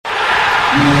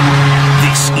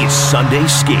This is Sunday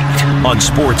Skate on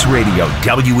Sports Radio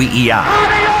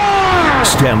WEEI.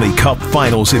 Stanley Cup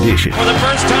Finals Edition. For the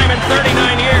first time in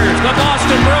 39 years, the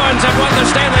Boston Bruins have won the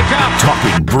Stanley Cup.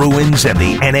 Talking Bruins and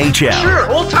the NHL.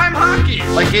 Sure, old-time hockey.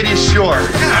 Like it is sure.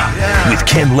 Yeah. With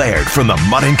Ken Laird from the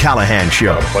Mudd and Callahan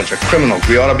Show. A bunch of criminals.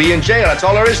 We ought to be in jail. That's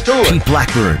all there is to it. Pete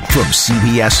Blackburn from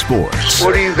CBS Sports.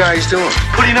 What are you guys doing?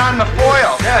 Putting on the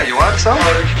foil. Yeah, you want some?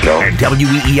 No. And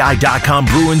WEEI.com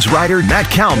Bruins writer Matt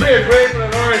Kalman. Hey, grape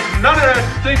and orange. None of that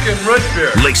stinking root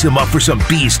beer. Lace him up for some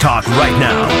Bees talk right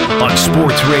now on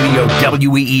Sports Radio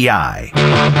WEEI.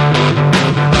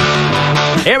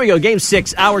 Here we go, Game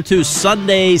 6, Hour 2,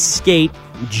 Sunday Skate,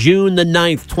 June the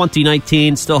 9th,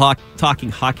 2019. Still talking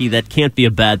hockey. That can't be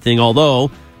a bad thing, although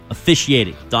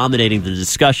officiating, dominating the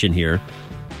discussion here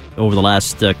over the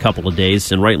last couple of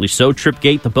days, and rightly so.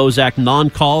 Tripgate, the Bozak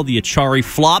non-call, the Achari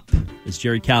flop, as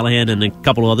Jerry Callahan and a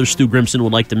couple of others, Stu Grimson,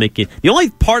 would like to make it. The only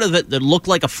part of it that looked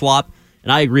like a flop,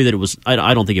 and I agree that it was,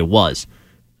 I don't think it was.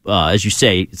 As you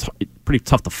say, it's pretty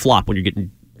tough to flop when you're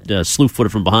getting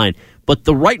slew-footed from behind. But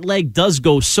the right leg does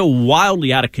go so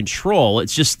wildly out of control.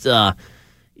 It's just I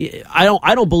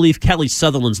don't believe Kelly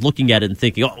Sutherland's looking at it and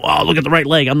thinking, "Oh, wow, look at the right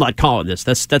leg. I'm not calling this."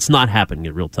 That's not happening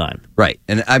in real time. Right,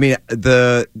 and I mean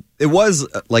it was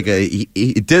like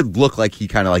it did look like he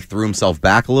kind of like threw himself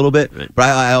back a little bit. Right. But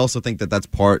I also think that's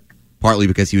partly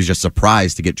because he was just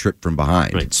surprised to get tripped from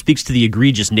behind. Right, it speaks to the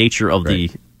egregious nature of the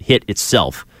hit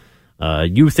itself.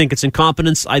 You think it's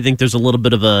incompetence. I think there's a little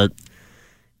bit of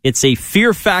it's a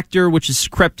fear factor which has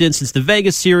crept in since the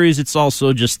Vegas series. It's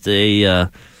also just a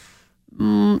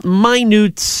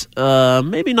minute,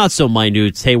 maybe not so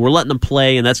minute. Hey, we're letting them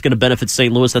play, and that's going to benefit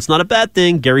St. Louis. That's not a bad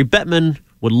thing. Gary Bettman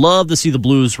would love to see the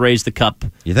Blues raise the cup.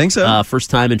 You think so? First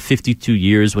time in 52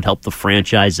 years would help the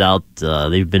franchise out.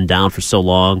 They've been down for so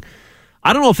long.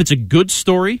 I don't know if it's a good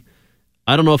story.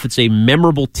 I don't know if it's a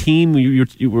memorable team. You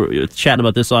were chatting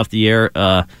about this off the air.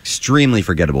 Extremely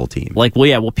forgettable team.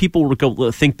 People will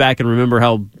go think back and remember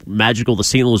how magical the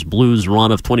St. Louis Blues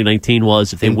run of 2019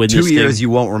 was. If they win this 2 years, thing. You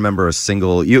won't remember a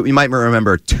single. You might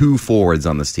remember two forwards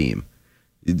on this team.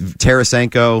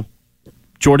 Tarasenko.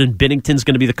 Jordan Binnington's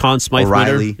going to be the Conn Smythe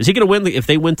O'Reilly. winner. Is he going to win? If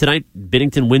they win tonight,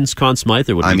 Binnington wins Conn Smythe,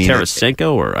 or would it be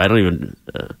Tarasenko? Or I don't even.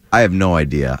 I have no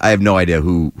idea. I have no idea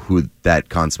who that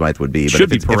Conn Smythe would be. But should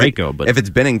be Parayko. But if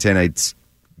it's Binnington,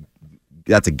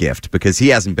 that's a gift because he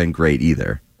hasn't been great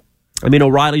either. I mean,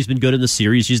 O'Reilly's been good in the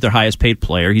series. He's their highest paid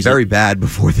player. He's very bad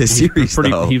before this series,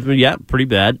 though. Pretty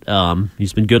bad.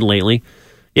 He's been good lately.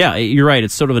 Yeah, you're right.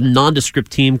 It's sort of a nondescript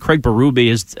team. Craig Berube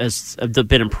has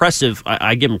been impressive.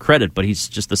 I give him credit, but he's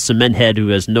just a cement head who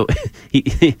has no.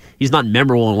 He's not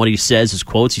memorable in what he says, his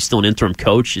quotes. He's still an interim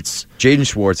coach. Jaden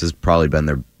Schwartz has probably been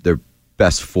their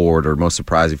best forward or most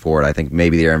surprising forward. I think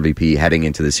maybe their MVP heading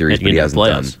into the series, but he hasn't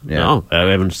done. Yeah. No, I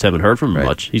haven't heard from him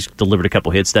much. He's delivered a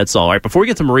couple hits. That's all. All right, before we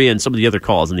get to Maria and some of the other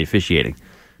calls and the officiating,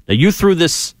 now you threw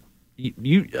this.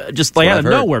 You just like out of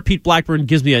nowhere. Pete Blackburn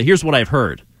gives me here's what I've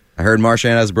heard. I heard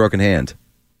Marchand has a broken hand.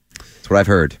 That's what I've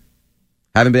heard.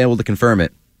 Haven't been able to confirm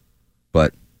it,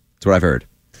 but that's what I've heard.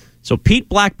 So Pete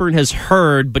Blackburn has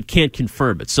heard but can't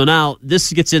confirm it. So now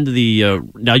this gets into the...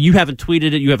 now you haven't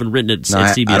tweeted it, you haven't written it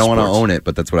at CBS I don't want to Sports. own it,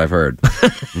 but that's what I've heard.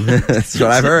 That's what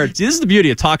I've heard. See, this is the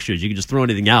beauty of talk shows. You can just throw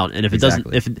anything out. And if it doesn't...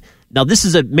 Now this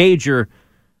is a major...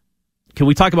 Can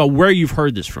we talk about where you've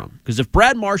heard this from? Because if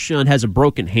Brad Marchand has a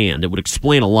broken hand, it would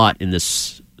explain a lot in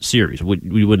this series.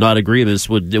 We would not agree. It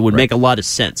would make a lot of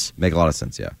sense. Make a lot of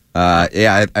sense, yeah.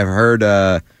 I've heard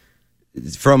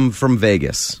from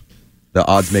Vegas, the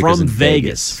odds makers in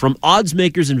Vegas. From odds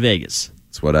makers in Vegas.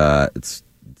 It's what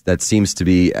that seems to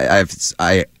be.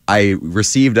 I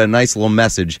received a nice little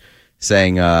message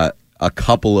saying a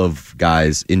couple of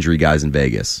injury guys in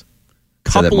Vegas,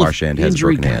 said that Marchand has a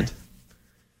broken hand.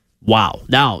 Wow.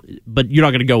 Now, but you're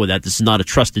not going to go with that. This is not a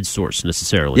trusted source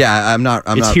necessarily. Yeah, I'm not.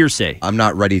 It's hearsay. I'm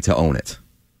not ready to own it.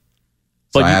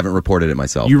 So I haven't reported it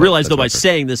myself. You realize, though, by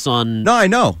saying this on... No, I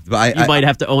know. But you might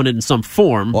have to own it in some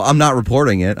form. Well, I'm not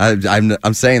reporting it.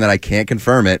 I'm saying that I can't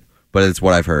confirm it, but it's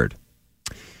what I've heard.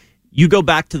 You go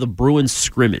back to the Bruins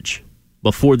scrimmage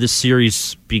before this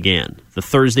series began, the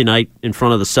Thursday night in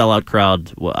front of the sellout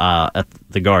crowd at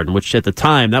the Garden, which at the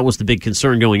time, that was the big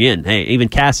concern going in. Hey, even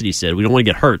Cassidy said, we don't want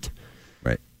to get hurt.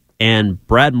 Right. And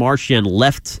Brad Marchand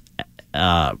left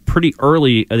pretty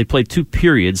early. They played 2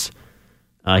 periods.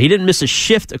 He didn't miss a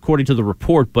shift, according to the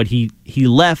report, but he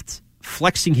left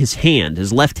flexing his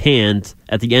left hand,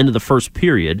 at the end of the first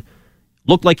period.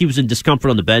 Looked like he was in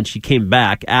discomfort on the bench. He came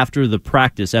back after the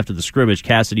practice, after the scrimmage.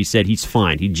 Cassidy said he's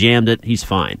fine. He jammed it. He's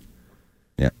fine.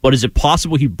 Yeah. But is it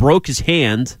possible he broke his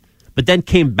hand but then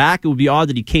came back. It would be odd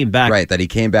that he came back. Right, that he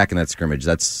came back in that scrimmage.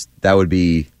 That would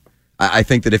be. I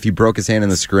think that if he broke his hand in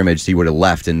the scrimmage, he would have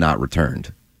left and not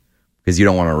returned, because you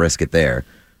don't want to risk it there.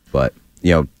 But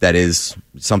that is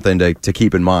something to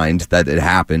keep in mind, that it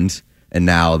happened, and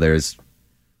now there's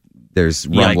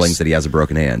rumblings that he has a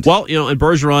broken hand. Well, and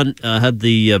Bergeron had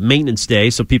the maintenance day,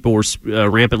 so people were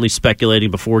rampantly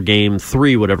speculating before Game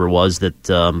 3, whatever it was,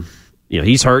 that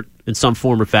he's hurt in some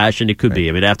form or fashion. It could be.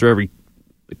 I mean, after every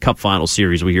Cup final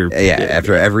series, we hear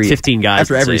after every 15 guys.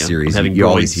 After every series, you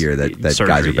always hear that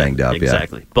guys are banged up.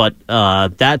 Exactly. But I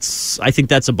think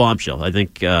that's a bombshell. I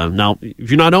think now, if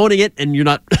you're not owning it and you're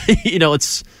not,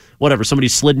 it's whatever. Somebody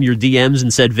slid in your DMs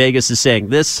and said Vegas is saying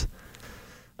this.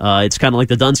 It's kind of like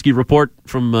the Dunsky report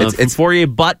from Fourier,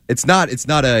 but it's not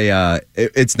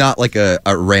like a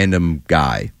random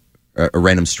guy, a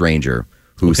random stranger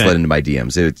who slid into my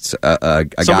DMs. It's a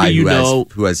guy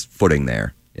who has footing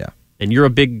there. Yeah, and you're a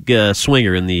big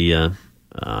swinger in the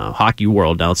hockey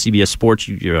world now. At CBS Sports,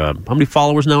 you're how many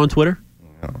followers now on Twitter?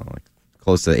 Like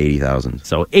close to 80,000.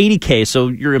 So 80K. So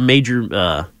you're a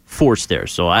major force there.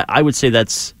 So I would say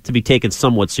that's to be taken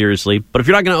somewhat seriously. But if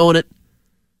you're not going to own it.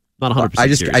 Not 100%.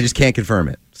 I just can't confirm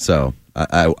it, so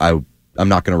I'm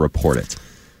not going to report it.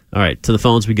 All right, to the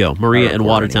phones we go. Maria in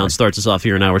Watertown starts us off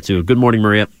here in hour 2. Good morning,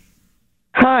 Maria.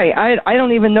 Hi. I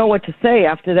don't even know what to say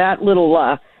after that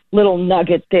little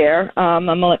nugget there. I'm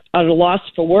at a loss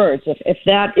for words. If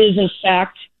that is in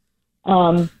fact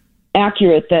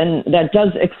accurate, then that does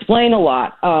explain a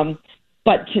lot.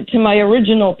 But to my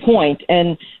original point,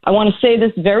 and I want to say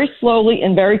this very slowly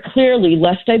and very clearly,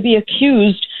 lest I be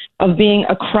accused of being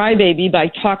a crybaby by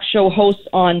talk show hosts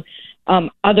on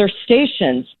other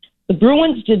stations. The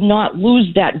Bruins did not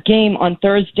lose that game on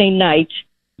Thursday night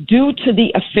due to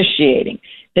the officiating.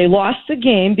 They lost the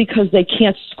game because they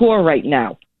can't score right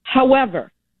now.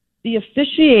 However, the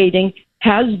officiating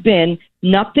has been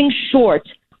nothing short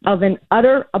of an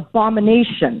utter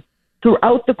abomination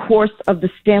throughout the course of the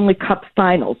Stanley Cup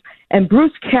Finals. And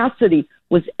Bruce Cassidy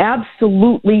was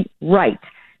absolutely right.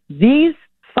 These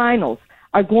finals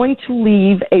are going to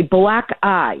leave a black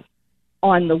eye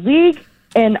on the league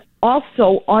and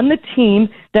also on the team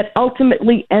that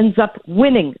ultimately ends up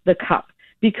winning the Cup.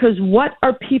 Because what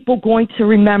are people going to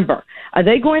remember? Are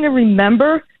they going to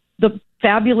remember the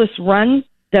fabulous run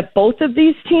that both of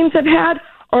these teams have had?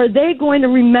 Or are they going to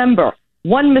remember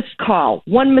one missed call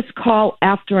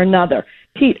after another?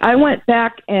 Pete, I went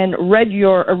back and read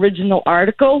your original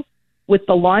article with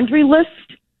the laundry list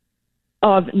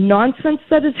of nonsense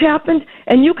that has happened,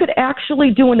 and you could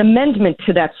actually do an amendment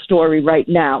to that story right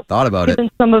now. Thought about it.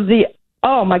 Some of the,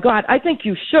 oh my God, I think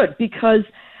you should, because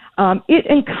it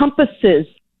encompasses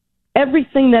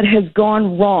everything that has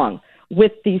gone wrong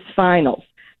with these finals.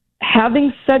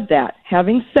 Having said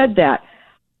that,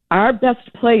 our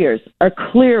best players are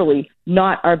clearly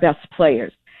not our best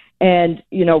players. And,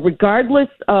 regardless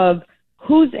of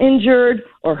who's injured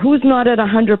or who's not at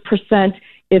 100%,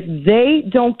 if they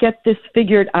don't get this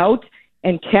figured out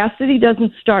and Cassidy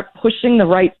doesn't start pushing the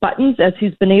right buttons as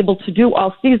he's been able to do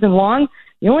all season long,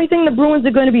 the only thing the Bruins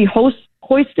are going to be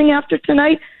hoisting after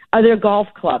tonight are their golf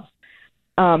clubs.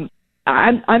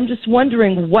 I'm just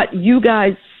wondering what you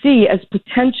guys see as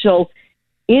potential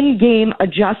in-game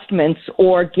adjustments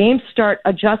or game start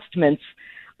adjustments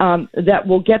that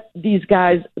will get these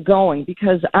guys going,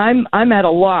 because I'm at a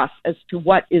loss as to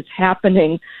what is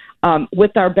happening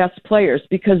with our best players,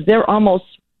 because they're almost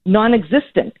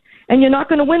non-existent. And you're not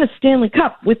going to win a Stanley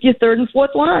Cup with your third and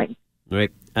fourth line.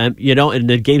 Right. In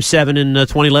the Game 7 in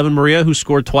 2011, Maria, who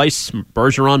scored twice,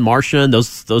 Bergeron, Marchand,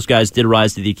 those guys did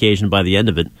rise to the occasion by the end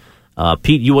of it.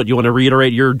 Pete, you want to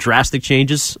reiterate your drastic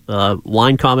changes,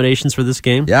 line combinations for this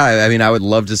game? Yeah, I mean, I would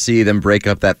love to see them break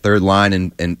up that third line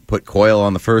and put Coyle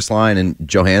on the first line and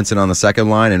Johansson on the second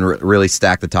line and really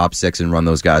stack the top six and run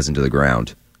those guys into the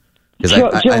ground.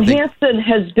 Johansson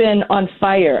has been on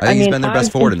fire. I think he's been their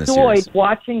best forward in this series. I've enjoyed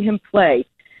watching him play.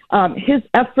 His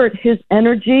effort, his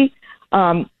energy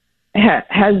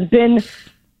has been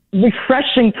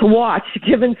refreshing to watch,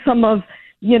 given some of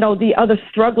the other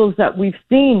struggles that we've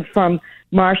seen from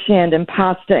Marchand and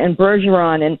Pasta and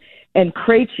Bergeron and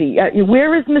Krejci.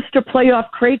 Where is Mr. Playoff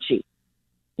Krejci?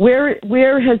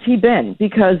 Where has he been?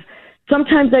 Because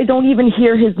sometimes I don't even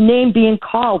hear his name being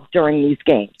called during these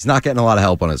games. He's not getting a lot of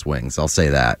help on his wings, I'll say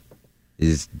that.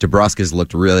 DeBrusk's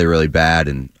looked really, really bad,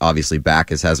 and obviously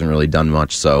Backes hasn't really done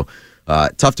much, so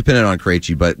tough to pin it on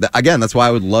Krejci. But again, that's why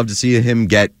I would love to see him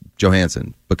get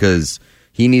Johansson, because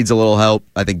he needs a little help.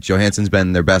 I think Johansson's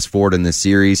been their best forward in this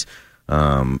series.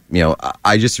 I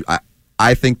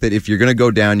think that if you're going to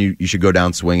go down, you should go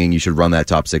down swinging. You should run that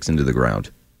top six into the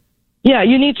ground. Yeah,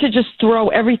 you need to just throw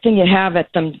everything you have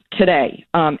at them today.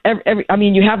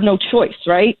 You have no choice,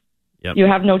 right? Yep. You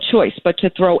have no choice but to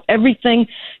throw everything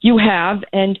you have.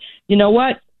 And you know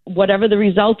what? Whatever the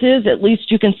result is, at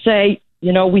least you can say,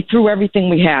 we threw everything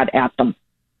we had at them.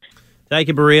 Thank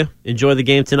you, Maria. Enjoy the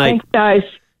game tonight. Thanks, guys.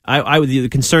 The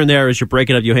concern there is you're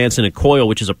breaking up Johansson and Coyle,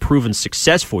 which is a proven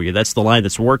success for you. That's the line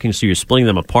that's working, so you're splitting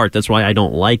them apart. That's why I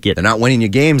don't like it. They're not winning your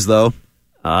games, though.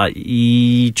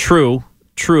 True.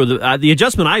 The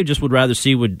adjustment I just would rather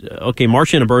see Marchand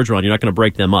and Bergeron, you're not going to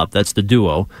break them up. That's the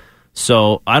duo.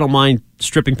 So I don't mind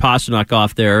stripping Pasternak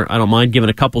off there. I don't mind giving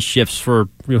a couple shifts for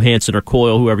Johansson or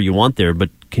Coyle, whoever you want there. But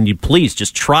can you please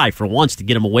just try for once to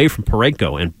get him away from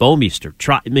Parayko and Bouwmeester?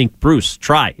 Bruce,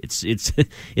 try.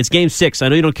 It's Game 6. I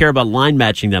know you don't care about line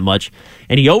matching that much.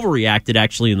 And he overreacted,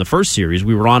 actually, in the first series.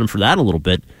 We were on him for that a little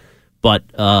bit. But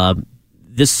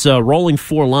this rolling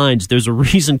 4 lines, there's a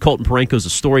reason Colton Parayko's a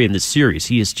story in this series.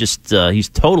 He is just he's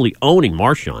totally owning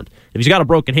Marchand. If he's got a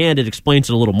broken hand, it explains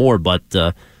it a little more, but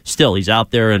still, he's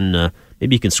out there, and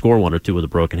maybe he can score one or two with a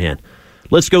broken hand.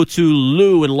 Let's go to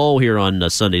Lou and Lowell here on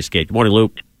Sunday Skate. Good morning, Lou.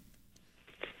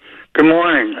 Good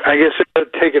morning. I guess I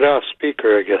got to take it off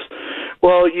speaker, I guess.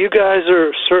 Well, you guys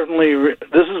are certainly...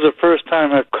 This is the first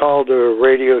time I've called a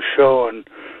radio show, and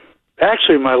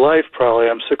actually my life probably.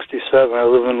 I'm 67. I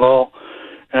live in Lowell,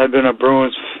 and I've been a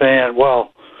Bruins fan.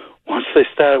 Well, once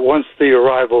the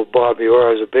arrival of Bobby Orr,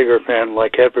 I was a bigger fan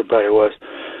like everybody was.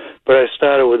 But I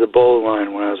started with the bowl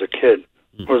line when I was a kid.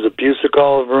 Was it Busick,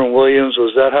 Oliver, and Williams?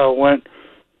 Was that how it went?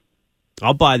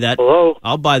 I'll buy that. Hello?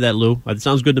 I'll buy that, Lou. That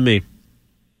sounds good to me.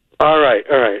 All right,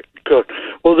 good.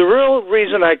 Well, the real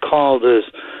reason I called is,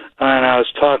 and I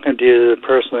was talking to you, the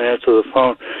person that answered the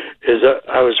phone, is that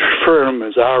I was referring to them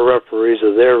as our referees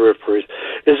or their referees.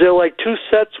 Is there like 2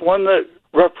 sets, one that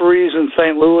referees in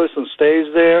St. Louis and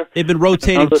stays there? They've been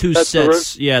rotating 2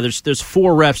 sets. Yeah, there's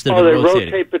 4 refs that have been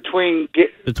rotating. They rotate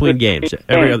between games.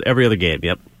 Every other game,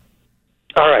 yep.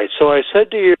 All right, so I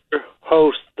said to your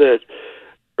host that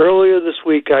earlier this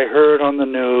week I heard on the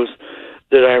news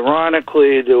that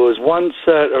ironically there was one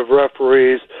set of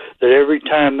referees that every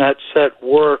time that set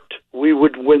worked, we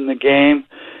would win the game,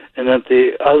 and that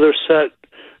the other set,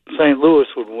 St. Louis,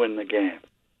 would win the game.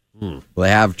 Well, they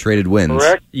have traded wins.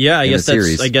 Correct? Yeah, I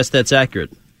guess that's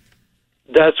accurate.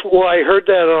 That's why I heard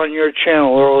that on your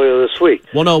channel earlier this week.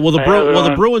 Well, no,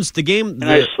 the Bruins, the game... And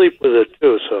I sleep with it,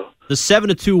 too, so... The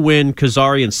 7-2 win,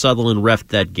 Kazari and Sutherland reffed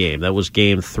that game. That was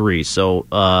Game 3. So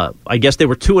I guess they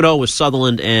were 2-0 with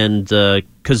Sutherland and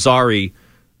Kazari,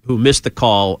 who missed the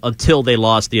call until they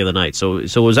lost the other night. So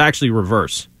it was actually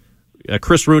reverse.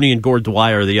 Chris Rooney and Gord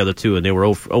Dwyer are the other two, and they were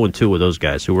 0-2 with those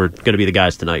guys, who were going to be the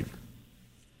guys tonight.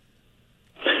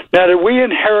 Now, did we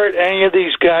inherit any of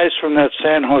these guys from that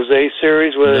San Jose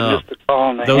series where they missed the call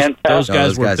on the hand pass? Those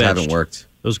guys were benched. Haven't worked.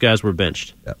 Those guys were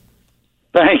benched. Yep.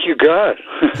 Thank you, God.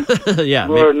 Yeah,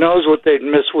 Lord knows what they'd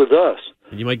miss with us.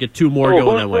 You might get 2 more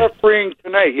going that way. Who's refereeing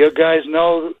tonight? You guys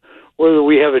know whether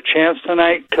we have a chance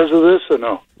tonight because of this or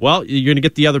no? Well, you're going to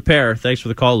get the other pair. Thanks for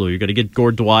the call, Lou. You're going to get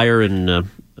Gord Dwyer and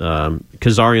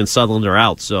Kazari and Sutherland are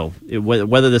out. So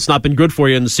whether that's not been good for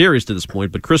you in the series to this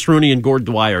point, but Chris Rooney and Gord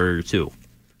Dwyer are 2.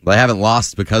 Well, they haven't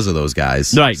lost because of those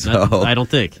guys. Right, so I don't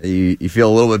think. You feel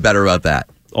a little bit better about that.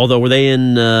 Although, were they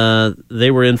in? They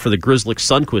were in for the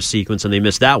Grizzlick-Sundqvist sequence, and they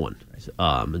missed that one.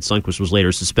 And Sundqvist was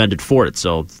later suspended for it,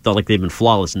 so it's not like they've been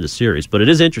flawless in this series. But it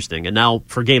is interesting. And now,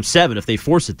 for Game 7, if they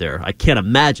force it there, I can't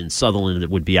imagine Sutherland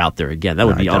would be out there again. That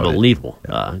would be unbelievable.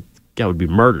 Guy would be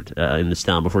murdered in this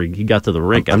town before he got to the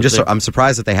rink. I'm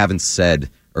surprised that they haven't said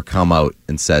or come out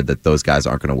and said that those guys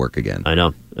aren't going to work again. I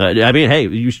know. I mean, hey,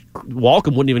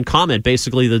 Walcome wouldn't even comment.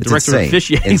 Basically, the director of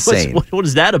officiating. Insane. What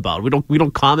is that about? We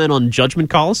don't comment on judgment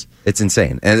calls. It's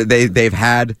insane, and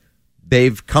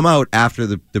they've come out after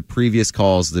the previous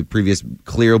calls, the previous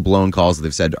clear blown calls.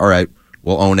 They've said, all right,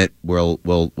 we'll own it.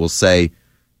 We'll say,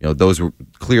 those were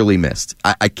clearly missed.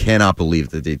 I cannot believe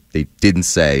that they didn't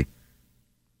say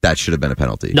that should have been a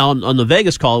penalty. Now, on the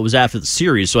Vegas call, it was after the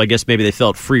series, so I guess maybe they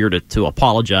felt freer to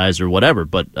apologize or whatever.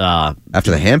 But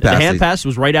after the hand pass,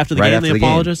 was right after the game. They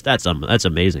apologized. That's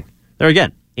amazing. There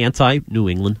again, anti-New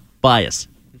England bias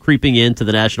creeping into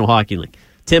the National Hockey League.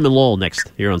 Tim and Lowell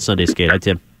next here on Sunday Skate. Hi,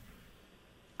 Tim.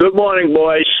 Good morning,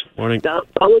 boys. Morning. Now,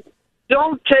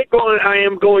 don't take what I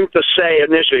am going to say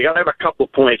initially. I have a couple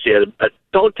of points here. But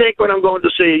don't take what I'm going to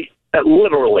say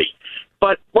literally.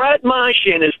 But Brad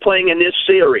Marchand is playing in this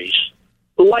series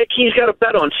like he's got a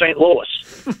bet on St. Louis.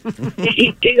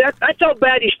 That's how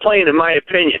bad he's playing, in my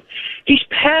opinion. He's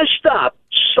passed up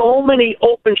so many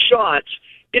open shots.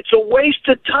 it's a waste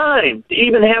of time to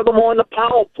even have him on the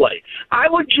power play. I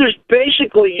would just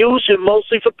basically use him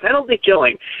mostly for penalty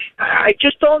killing. I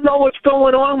just don't know what's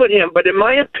going on with him. But in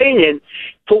my opinion,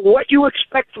 for what you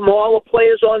expect from all the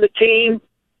players on the team,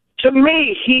 to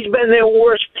me, he's been their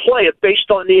worst player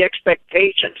based on the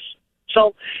expectations.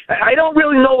 So I don't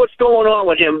really know what's going on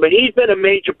with him, but he's been a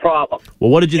major problem. Well,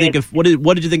 what did you think of what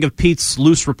did you think of Pete's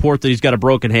loose report that he's got a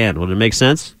broken hand? Would it make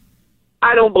sense?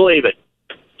 I don't believe it.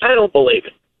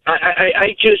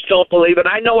 I just don't believe it.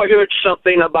 I know I heard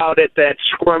something about it, that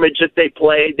scrimmage that they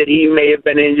played, that he may have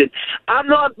been injured. I'm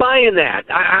not buying that.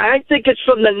 I think it's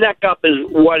from the neck up is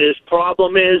what his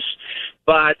problem is.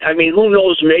 But, I mean, who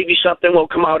knows? Maybe something will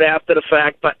come out after the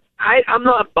fact. But I'm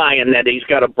not buying that he's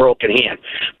got a broken hand.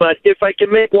 But if I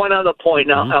can make one other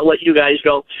point, I'll let you guys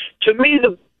go. To me,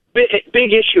 the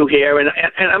big issue here, and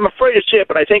I'm afraid to say it,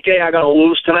 but I think they are going to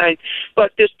lose tonight.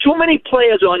 But there's too many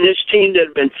players on this team that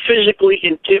have been physically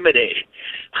intimidated.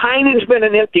 Heinen's been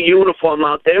an empty uniform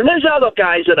out there, and there's other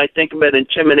guys that I think have been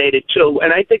intimidated too,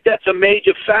 and I think that's a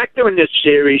major factor in this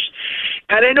series.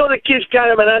 And I know the kid's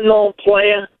kind of an unknown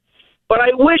player, but I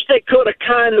wish they could have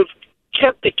kind of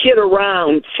kept the kid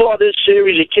around for this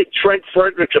series. The kid Trent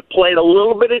Fredericks had played a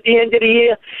little bit at the end of the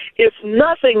year. If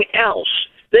nothing else,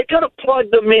 they could have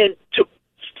plugged them in to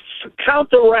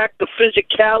counteract the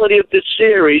physicality of this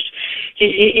series.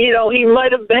 He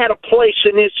might have had a place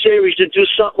in this series to do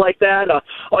something like that.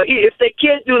 Or if they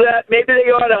can't do that, maybe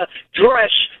they ought to dress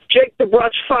Jake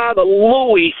DeBrusk's father,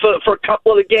 Louie, for a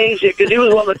couple of the games here, because he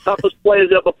was one of the toughest players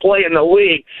to ever play in the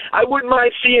league. I wouldn't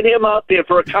mind seeing him out there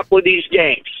for a couple of these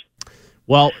games.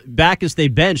 Well, back as they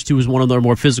benched, who was one of their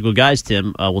more physical guys,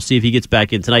 Tim. We'll see if he gets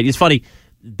back in tonight. It's funny,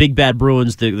 Big Bad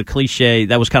Bruins, the cliche,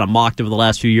 that was kind of mocked over the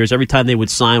last few years. Every time they would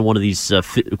sign one of these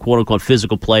quote-unquote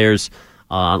physical players,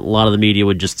 a lot of the media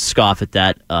would just scoff at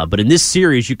that. But in this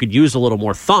series, you could use a little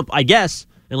more thump, I guess,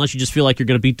 unless you just feel like you're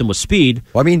going to beat them with speed.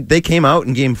 Well, I mean, they came out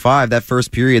in Game 5. That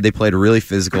first period, they played really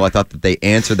physical. I thought that they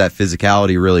answered that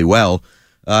physicality really well.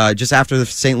 Just after the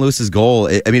St. Louis's goal,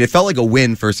 it felt like a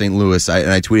win for St. Louis,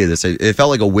 and I tweeted this. It felt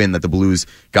like a win that the Blues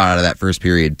got out of that first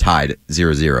period tied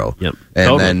 0-0. Yep.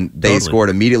 And then they scored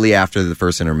immediately after the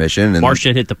first intermission. And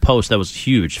Marchand hit the post. That was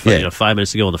huge. 5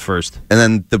 minutes to go in the first. And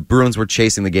then the Bruins were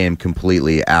chasing the game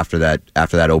completely after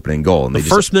that opening goal. And the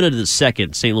first minute of the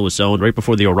second, St. Louis owned right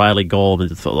before the O'Reilly goal. And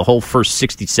the whole first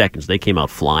 60 seconds, they came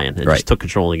out flying and just took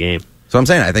control of the game. So I'm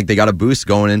saying I think they got a boost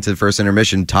going into the first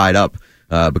intermission tied up.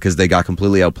 Because they got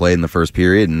completely outplayed in the first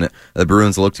period, and the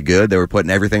Bruins looked good. They were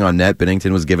putting everything on net.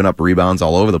 Binnington was giving up rebounds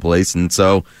all over the place, and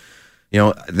so,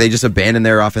 they just abandoned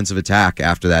their offensive attack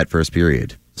after that first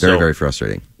period. Very, very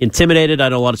frustrating. Intimidated. I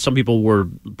know some people were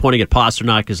pointing at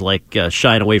Pasternak as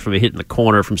shying away from a hit in the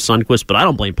corner from Sundqvist, but I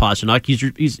don't blame Pasternak.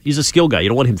 He's a skill guy. You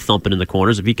don't want him thumping in the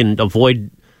corners. If he can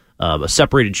avoid a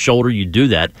separated shoulder, you do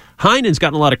that. Heinen's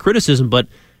gotten a lot of criticism, but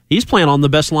he's playing on the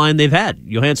best line they've had,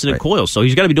 Johansson and Coyle, so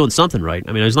he's got to be doing something right.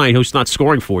 I mean, he's not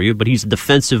scoring for you, but he's a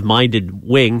defensive-minded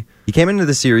wing. He came into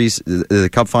the series, the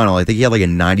Cup final, I think he had like a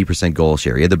 90% goal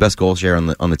share. He had the best goal share on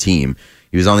the team.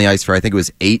 He was on the ice for, I think it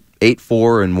was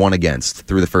 8-4 and 1 against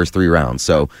through the first 3 rounds.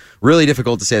 So really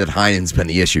difficult to say that Heinen's been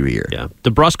the issue here. Yeah,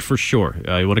 DeBrusk for sure.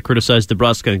 You want to criticize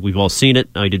DeBrusk. I think we've all seen it.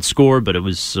 He did score, but it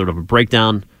was sort of a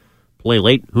breakdown play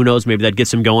late. Who knows? Maybe that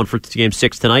gets him going for Game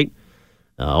 6 tonight.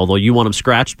 Although you want him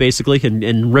scratched, basically,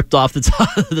 and ripped off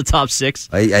the top 6.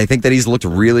 I think that he's looked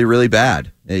really, really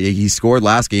bad. He scored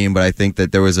last game, but I think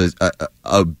that there was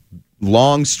a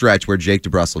long stretch where Jake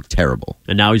DeBrusk looked terrible.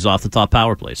 And now he's off the top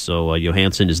power play, so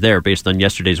Johansson is there based on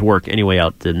yesterday's work anyway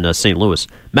out in St. Louis.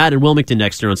 Matt in Wilmington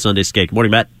next here on Sunday Skate. Good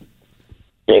morning, Matt.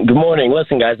 Good morning.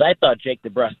 Listen, guys, I thought Jake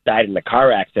DeBrusk died in a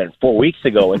car accident 4 weeks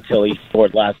ago until he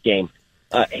scored last game.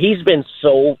 He's been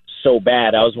so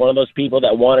bad. I was one of those people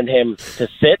that wanted him to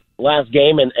sit last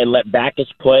game and let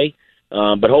Backus play,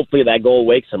 but hopefully that goal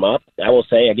wakes him up. I will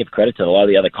say I give credit to a lot of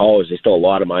the other callers. They stole a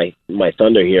lot of my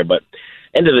thunder here, but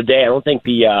end of the day, I don't think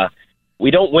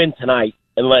we don't win tonight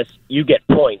unless you get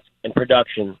points and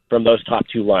production from those top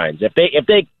 2 lines. If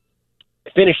they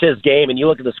finish this game and you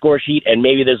look at the score sheet and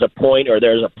maybe there's a point or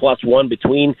there's a +1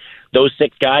 between those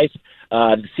 6 guys,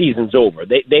 the season's over.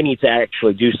 They need to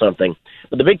actually do something.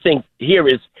 But the big thing here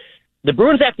is the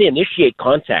Bruins have to initiate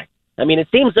contact. I mean, it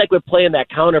seems like we're playing that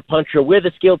counter-puncher. We're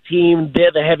the skilled team.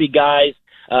 They're the heavy guys.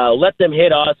 Let them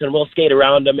hit us, and we'll skate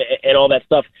around them and all that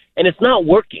stuff. And it's not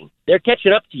working. They're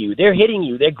catching up to you. They're hitting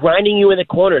you. They're grinding you in the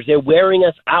corners. They're wearing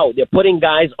us out. They're putting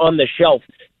guys on the shelf.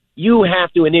 You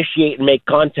have to initiate and make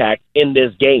contact in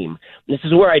this game. This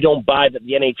is where I don't buy that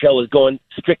the NHL is going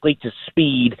strictly to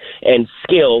speed and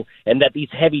skill and that these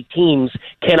heavy teams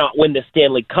cannot win the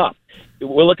Stanley Cup.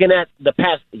 we're looking at the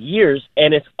past years,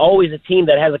 and it's always a team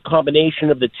that has a combination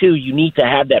of the two. You need to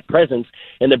have that presence.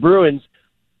 And the Bruins,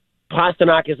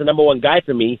 Pasternak is the number one guy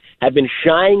for me, have been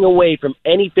shying away from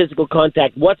any physical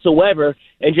contact whatsoever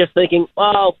and just thinking,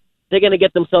 oh, they're going to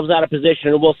get themselves out of position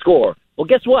and we'll score. Well,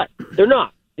 guess what? They're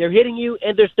not. They're hitting you,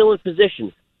 and they're still in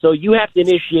position. So you have to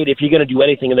initiate if you're going to do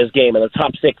anything in this game, and the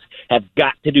top six have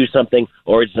got to do something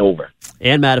or it's over.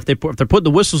 And, Matt, if they're putting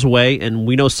the whistles away, and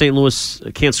we know St. Louis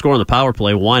can't score on the power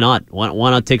play, why not?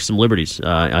 Why not take some liberties?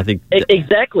 I think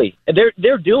exactly.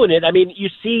 They're doing it. I mean, you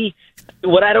see,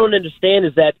 what I don't understand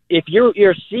is that if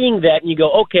you're seeing that and you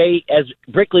go, okay, as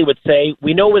Brickley would say,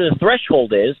 we know where the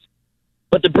threshold is,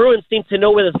 but the Bruins seem to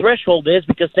know where the threshold is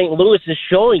because St. Louis is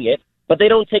showing it, but they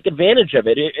don't take advantage of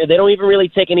it. They don't even really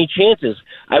take any chances.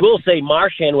 I will say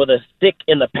Marchand with a stick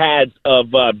in the pads of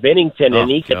Binnington, and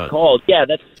he gets called. Yeah,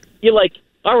 you're like,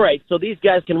 all right, so these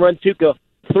guys can run Tuukka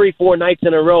 3-4 nights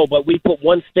in a row, but we put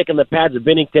one stick in the pads of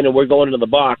Binnington and we're going into the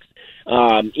box.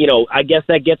 I guess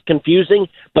that gets confusing,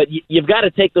 but you've got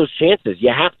to take those chances.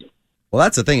 You have to. Well,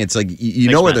 that's the thing. It's like you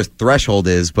know where the threshold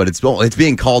is, but it's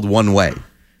being called one way.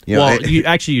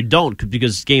 You don't,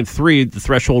 because Game 3 the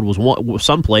threshold was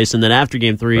someplace, and then after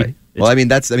Game 3, right. Well,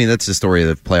 that's the story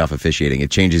of playoff officiating. It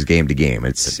changes game to game.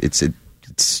 It's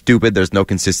stupid. There's no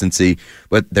consistency,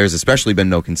 but there's especially been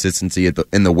no consistency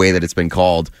in the way that it's been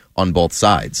called on both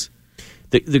sides.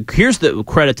 Here's the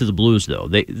credit to the Blues, though.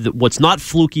 What's not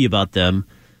fluky about them: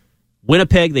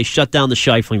 Winnipeg, they shut down the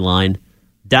Scheifele line.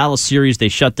 Dallas series, they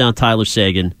shut down Tyler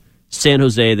Seguin. San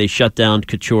Jose, they shut down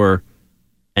Couture.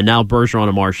 And now Bergeron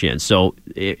and Marchand. So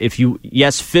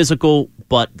physical,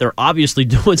 but they're obviously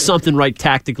doing something right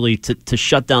tactically to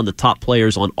shut down the top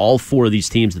players on all four of these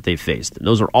teams that they've faced. And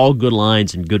those are all good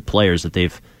lines and good players that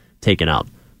they've taken out.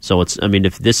 So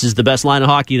if this is the best line of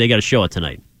hockey, they got to show it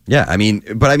tonight. Yeah,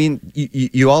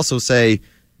 you also say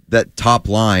that top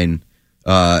line,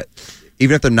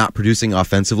 even if they're not producing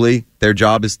offensively, their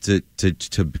job is to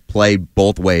play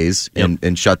both ways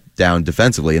and shut down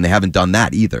defensively, and they haven't done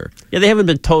that either. Yeah, they haven't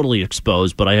been totally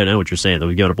exposed, but I know what you're saying.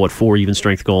 We've given up, 4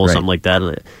 even-strength goals, something like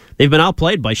that. They've been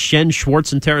outplayed by Schenn,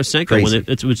 Schwartz, and Tarasenko.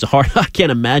 It's hard. I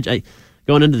can't imagine.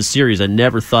 Going into the series, I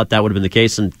never thought that would have been the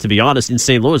case, and to be honest, in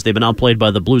St. Louis, they've been outplayed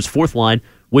by the Blues' fourth line,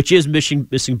 which is missing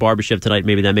Barbashev tonight.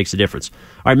 Maybe that makes a difference.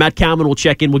 All right, Matt Kalman will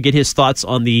check in. We'll get his thoughts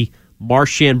on the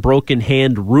Marchand broken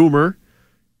hand rumor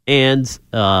and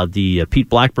the Pete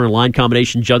Blackburn line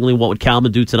combination juggling. What would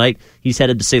Kalman do tonight? He's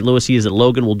headed to St. Louis. He is at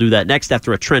Logan. We'll do that next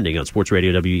after a trending on Sports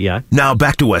Radio WEI. Now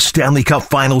back to a Stanley Cup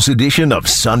Finals edition of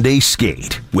Sunday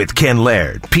Skate with Ken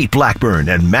Laird, Pete Blackburn,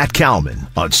 and Matt Kalman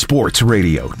on Sports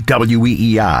Radio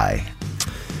WEI.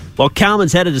 Well,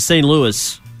 Kalman's headed to St.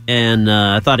 Louis, and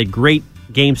I thought a great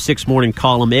Game 6 morning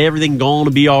column. Everything going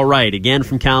to be all right. Again,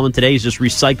 from Kalman today. He's just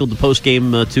recycled the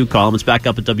post-game 2 column. It's back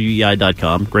up at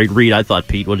WEI.com. Great read, I thought,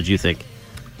 Pete. What did you think?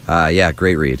 Yeah,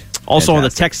 great read. Also, fantastic. On the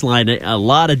text line, a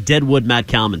lot of Deadwood Matt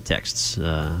Kalman texts.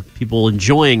 People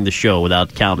enjoying the show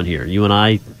without Kalman here. You and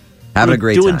I having a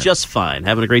great time. Doing just fine.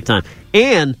 Having a great time.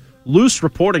 And loose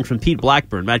reporting from Pete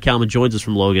Blackburn. Matt Kalman joins us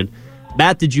from Logan.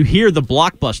 Matt, did you hear the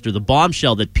blockbuster, the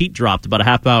bombshell that Pete dropped about a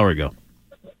half hour ago?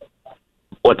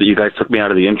 What, that you guys took me out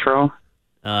of the intro?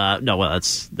 No, well,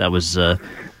 that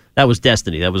was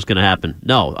destiny. That was going to happen.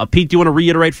 No. Pete, do you want to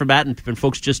reiterate for Matt and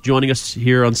folks just joining us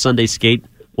here on Sunday Skate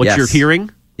what you're hearing?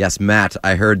 Yes, Matt,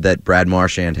 I heard that Brad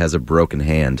Marchand has a broken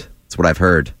hand. That's what I've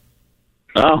heard.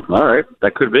 Oh, all right.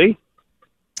 That could be.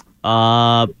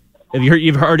 Have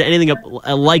you've heard anything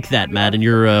like that, Matt, in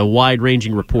your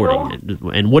wide-ranging reporting?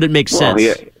 And would it make sense?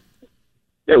 Yeah,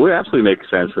 it would absolutely make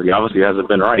sense. He obviously hasn't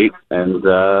been right. And,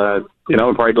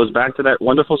 it probably goes back to that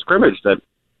wonderful scrimmage that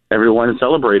everyone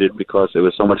celebrated because it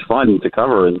was so much fun to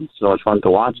cover and so much fun to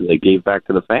watch, and they gave back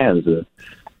to the fans.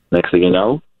 Next thing you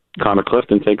know, Connor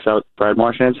Clifton takes out Brad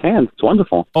Marchand's hand. It's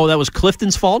wonderful. Oh, that was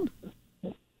Clifton's fault?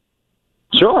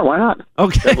 Sure, why not?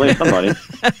 Okay. Blame somebody.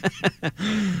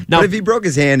 Now, but if he broke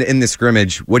his hand in the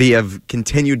scrimmage, would he have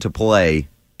continued to play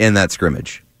in that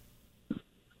scrimmage?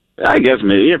 I guess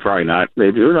maybe, probably not.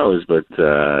 Maybe, who knows? But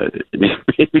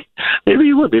maybe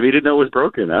he would. Maybe he didn't know it was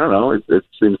broken. I don't know. It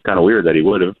seems kind of weird that he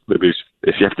would have. Maybe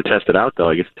if you have to test it out, though,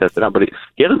 I guess test it out. But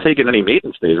he hasn't taken any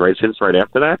maintenance days since right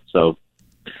after that. So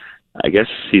I guess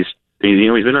he's been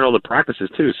in all the practices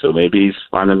too. So maybe he's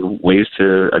finding ways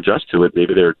to adjust to it.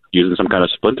 Maybe they're using some kind of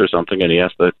splint or something, and he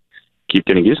has to keep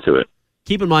getting used to it.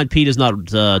 Keep in mind, Pete has not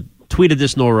tweeted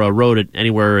this nor wrote it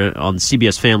anywhere on the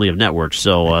CBS family of networks.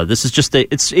 So this is just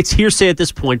it's hearsay at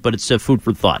this point, but it's food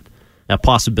for thought, a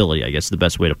possibility, I guess, is the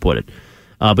best way to put it.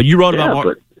 But you wrote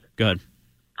about. Go ahead.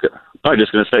 I'm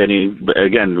just going to say,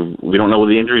 again, we don't know what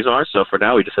the injuries are, so for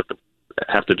now we just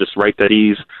have to just write that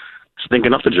he's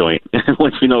stinking up the joint.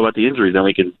 Once we know about the injuries, then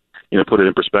we can put it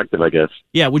in perspective, I guess.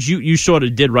 Yeah, which you sort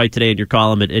of did write today in your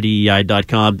column at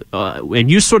EEI.com,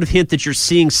 and you sort of hint that you're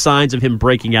seeing signs of him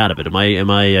breaking out of it. Am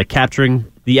I capturing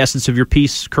the essence of your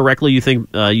piece correctly? You think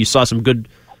you saw some good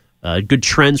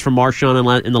trends from Marchand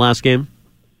in the last game?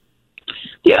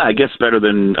 Yeah, I guess better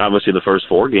than obviously the first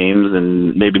 4 games,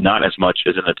 and maybe not as much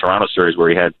as in the Toronto series where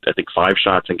he had, I think, 5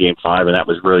 shots in Game 5, and that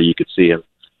was really, you could see him,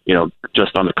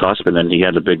 just on the cusp, and then he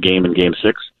had the big game in Game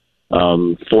 6.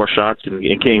 4 shots in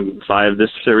Game 5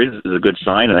 this series is a good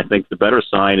sign, and I think the better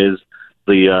sign is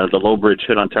the low bridge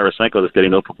hit on Tarasenko that's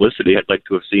getting no publicity. I'd like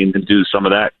to have seen him do some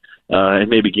of that in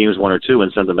maybe Games 1 or 2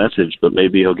 and send a message, but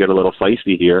maybe he'll get a little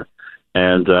feisty here.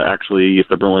 And actually, if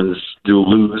the Bruins do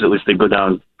lose, at least they go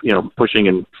down, pushing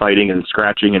and fighting and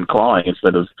scratching and clawing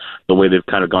instead of the way they've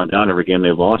kind of gone down every game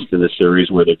they've lost in this series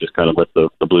where they've just kind of let the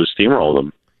Blues steamroll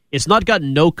them. It's not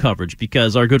gotten no coverage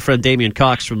because our good friend Damian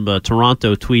Cox from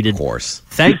Toronto tweeted, of course,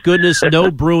 "Thank goodness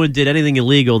no Bruin did anything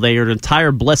illegal. They are an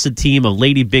entire blessed team of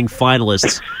Lady Byng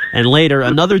finalists." And later,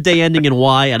 another day ending in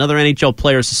Y, another NHL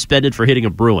player suspended for hitting a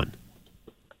Bruin.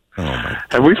 Oh my!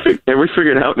 Have we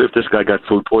figured out if this guy got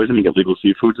food poisoning, illegal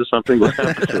seafoods or something? What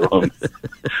happened to him?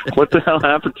 What the hell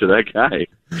happened to that guy?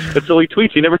 That's all he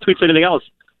tweets. He never tweets anything else.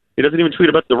 He doesn't even tweet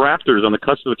about the Raptors on the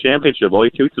cusp of a championship. All he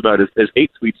tweets about is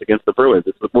hate tweets against the Bruins.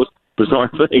 It's the most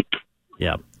bizarre thing.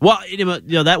 Yeah. Well,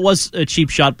 that was a cheap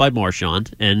shot by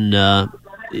Marchand, and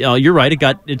you're right.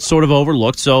 It sort of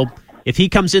overlooked. So if he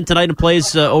comes in tonight and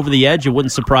plays over the edge, it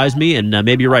wouldn't surprise me. And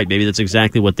maybe you're right. Maybe that's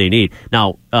exactly what they need.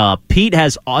 Now, Pete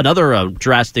has another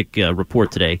drastic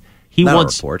report today. It's not a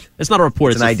report. It's not a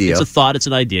report. It's an idea. It's a thought. It's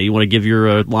an idea. You want to give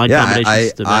your line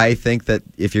combinations? I think that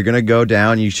if you're going to go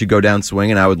down, you should go down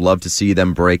swinging. I would love to see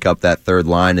them break up that third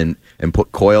line and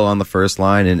put Coyle on the first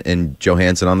line and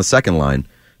Johansson on the second line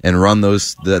and run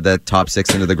that top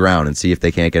 6 into the ground and see if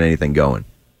they can't get anything going.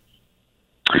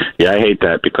 Yeah, I hate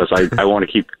that because I want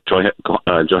to keep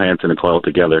Johansson and Coyle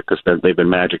together because they've been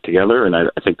magic together, and I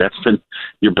think that's been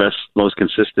your best, most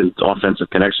consistent offensive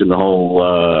connection the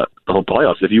whole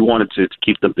playoffs. If you wanted to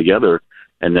keep them together,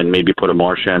 and then maybe put a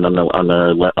Marchand on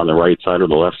the right side or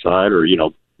the left side, or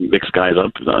mix guys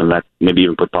up, and that maybe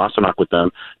even put Pasternak with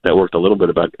them. That worked a little bit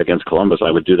against Columbus.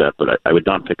 I would do that, but I would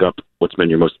not pick up what's been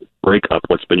your most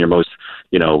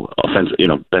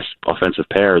offensive, best offensive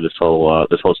pair this whole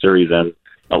series and.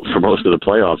 For most of the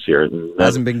playoffs here.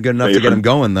 Hasn't been good enough to get them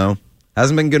going, though.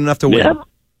 Hasn't been good enough to win. Yeah.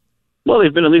 Well,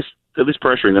 they've been at least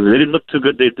pressuring them. They didn't look too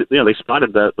good. They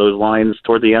spotted those lines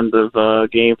toward the end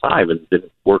of Game 5 and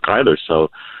didn't work either. So,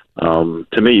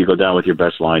 to me, you go down with your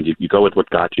best line. You go with what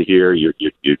got you here. You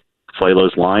play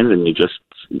those lines, and you just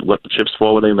let the chips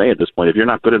fall where they may at this point. If you're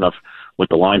not good enough with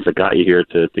the lines that got you here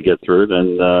to get through,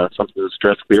 then something is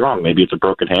drastically wrong. Maybe it's a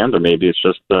broken hand, or maybe it's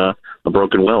just a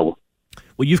broken will.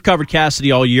 Well, you've covered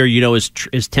Cassidy all year. You know his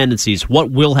tendencies. What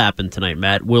will happen tonight,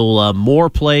 Matt? Will Moore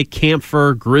play?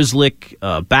 Kampfer,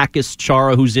 Grzelcyk, Backes,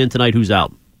 Chara? Who's in tonight? Who's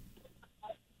out?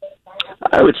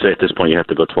 I would say at this point you have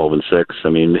to go 12-6. I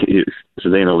mean,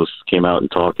 Zdeno came out and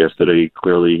talked yesterday.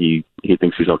 Clearly, he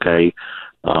thinks he's okay.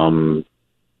 You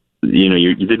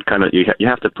did kind of you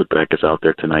have to put Backes out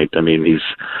there tonight. I mean,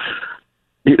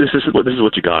 This is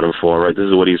what you got him for, right? This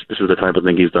is the type of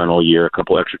thing he's done all year. A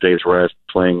couple extra days rest,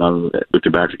 playing with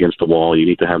your backs against the wall. You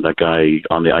need to have that guy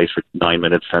on the ice for 9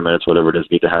 minutes, 10 minutes, whatever it is.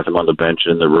 You need to have him on the bench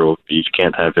in the room. You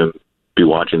can't have him be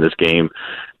watching this game,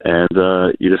 and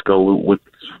you just go with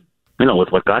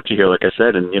what got you here, like I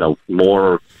said, and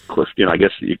more. I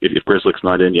guess if Grzelcyk's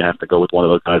not in, you have to go with one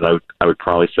of those guys. I would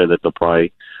probably say that they'll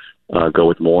probably go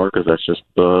with Moore because that's just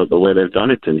the way they've done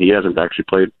it, and he hasn't actually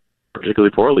played particularly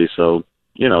poorly, so.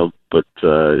 But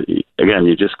again,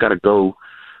 you just got to go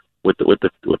with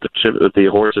the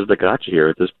horses that got you here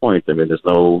at this point. I mean, there's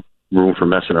no room for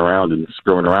messing around and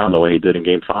screwing around the way he did in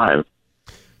Game 5.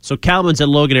 So Kalman's at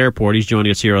Logan Airport. He's joining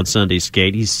us here on Sunday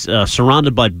Skate. He's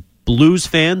surrounded by Blues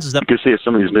fans. Is that you can see if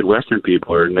some of these Midwestern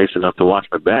people are nice enough to watch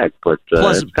my back, but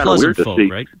it's kind of weird to see.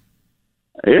 Right?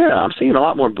 Yeah, I'm seeing a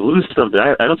lot more Blues stuff.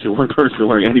 I don't see one person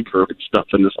wearing any perfect stuff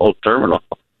in this whole terminal.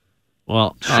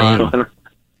 Well,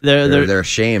 they're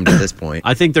ashamed at this point.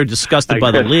 I think they're disgusted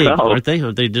by the league, aren't they?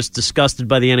 Aren't they just disgusted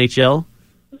by the NHL?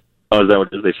 Oh, is that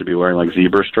what it is? They should be wearing like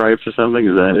zebra stripes or something?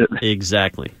 Is that it?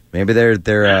 Exactly. Maybe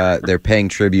they're paying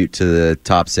tribute to the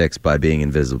top 6 by being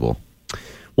invisible.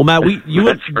 Well, Matt,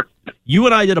 you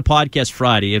and I did a podcast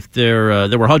Friday. If there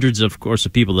were hundreds, of course,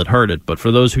 of people that heard it, but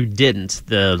for those who didn't,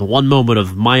 the one moment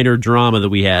of minor drama that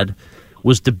we had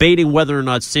was debating whether or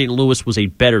not St. Louis was a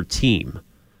better team.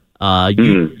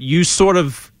 You sort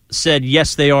of said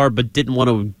yes, they are, but didn't want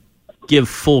to give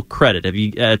full credit. Have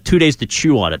you 2 days to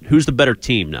chew on it? Who's the better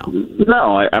team now?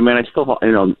 No, I mean, I still,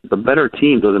 the better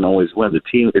team doesn't always win.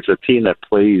 It's a team that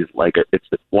plays it's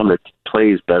one that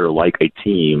plays better like a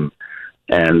team,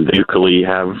 and they equally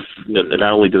have. Not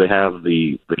only do they have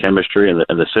the chemistry and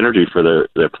the synergy for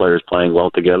their players playing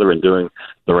well together and doing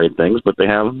the right things, but they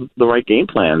have the right game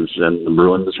plans, and the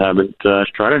Bruins haven't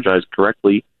strategized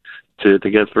correctly to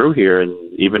get through here. And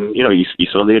even, you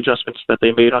saw the adjustments that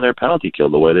they made on their penalty kill,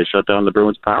 the way they shut down the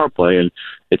Bruins power play, and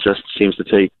it just seems to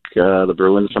take the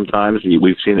Bruins sometimes.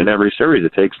 We've seen in every series,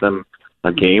 it takes them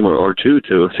a game or two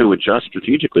to adjust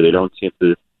strategically. They don't seem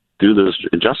to do those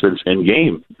adjustments in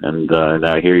game. And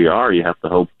now here you are. You have to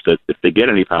hope that if they get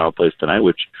any power plays tonight,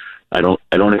 which I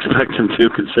don't expect them to,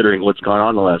 considering what's gone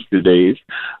on the last 2 days.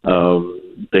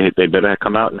 They better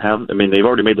come out and have. I mean, they've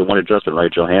already made the one adjustment,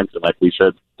 right? Johansson, like we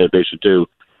said that they should do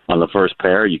on the first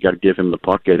pair. You got to give him the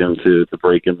puck, get him to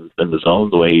break in the zone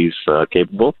the way he's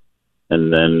capable,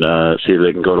 and then see if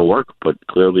they can go to work. But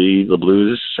clearly, the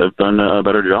Blues have done a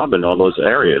better job in all those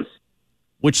areas.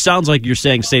 Which sounds like you're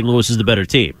saying St. Louis is the better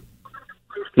team.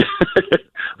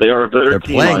 They are a better They're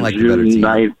team. playing on like June the better team.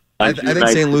 9th. I think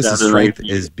St. Louis's strength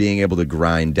is being able to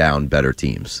grind down better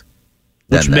teams.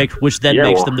 Which then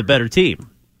makes them the better team.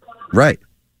 Right.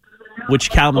 Which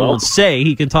Calvin will say,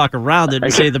 he can talk around it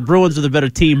and say the Bruins are the better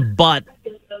team, but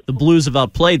the Blues have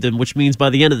outplayed them, which means by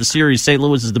the end of the series, St.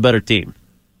 Louis is the better team.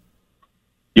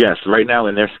 Yes, right now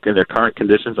in their current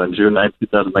conditions on June 9th,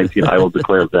 2019, I will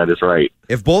declare that is right.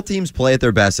 If both teams play at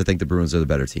their best, I think the Bruins are the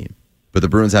better team. But the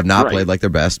Bruins have not played like their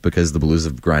best because the Blues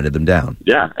have grinded them down.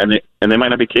 Yeah, and they might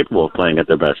not be capable of playing at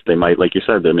their best. They might, like you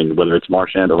said, I mean, whether it's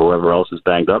Marchand or whoever else is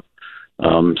banged up,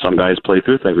 some guys play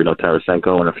through things. We know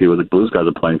Tarasenko and a few of the Blues guys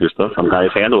are playing through stuff. Some guys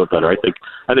handle it better. I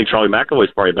think Charlie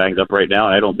McAvoy's probably banged up right now,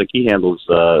 and I don't think he handles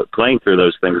playing through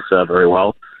those things very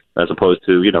well, as opposed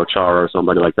to Chara or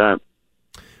somebody like that.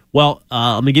 Well,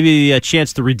 I'm going to give you a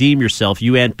chance to redeem yourself,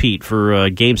 you and Pete, for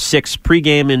Game 6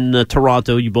 pregame in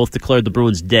Toronto. You both declared the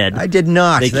Bruins dead. I did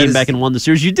not. They came back and won the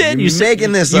series. You did. You're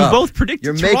making this up. You both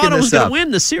predicted Toronto was going to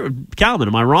win the series. Calvin,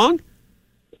 am I wrong?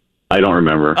 I don't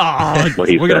remember.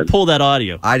 We're going to pull that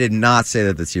audio. I did not say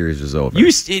that the series was over. You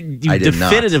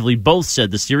definitively both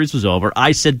said the series was over.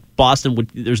 I said Boston would.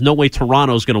 There's no way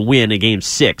Toronto's going to win a Game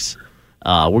 6.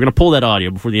 We're going to pull that audio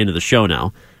before the end of the show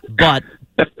now. But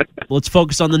let's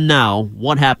focus on the now.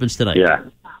 What happens tonight? Yeah,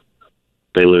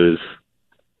 they lose.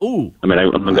 Ooh. I mean,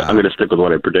 I'm going to stick with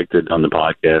what I predicted on the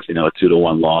podcast. A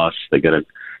 2-1 loss. They get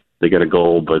a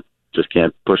goal, but just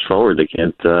can't push forward. They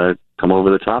can't come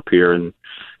over the top here, and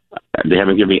they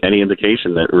haven't given me any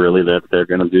indication that they're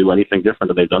going to do anything different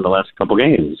than they've done the last couple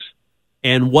games.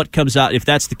 And what comes out, if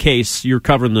that's the case, you're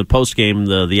covering the post game,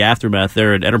 the aftermath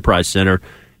there at Enterprise Center.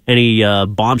 Any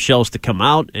bombshells to come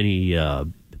out? Any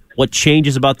what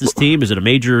changes about this team? Is it a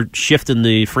major shift in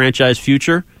the franchise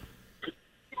future?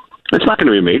 It's not going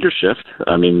to be a major shift.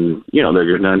 I mean,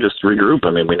 they're going to just regroup.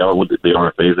 I mean, we know what the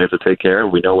RFAs they have to take care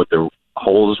of. We know what their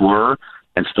holes were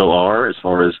and still are as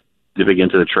far as dipping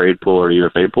into the trade pool or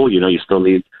UFA pool. You still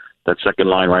need that second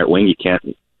line right wing. You can't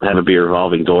have it be a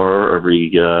revolving door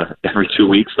every 2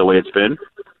 weeks the way it's been.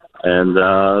 And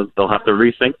they'll have to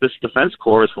rethink this defense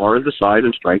core as far as the size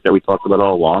and strength that we talked about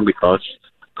all along, because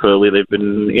clearly they've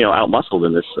been outmuscled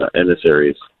in this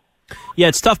series. Yeah,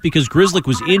 it's tough because Grzelcyk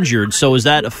was injured. So is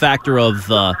that a factor of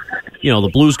the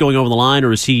Blues going over the line,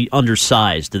 or is he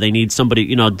undersized? Do they need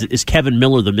somebody? Is Kevin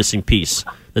Miller the missing piece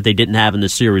that they didn't have in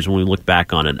this series when we look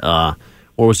back on it,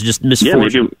 or was it just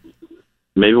misfortune? Yeah,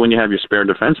 maybe when you have your spare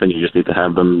defense, and you just need to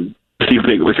have them. If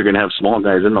you're going to have small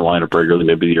guys in the lineup regularly,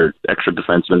 maybe your extra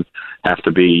defensemen have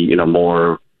to be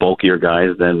more bulkier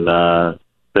guys than a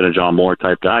John Moore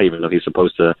type guy, even though he's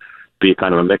supposed to be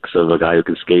kind of a mix of a guy who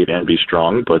can skate and be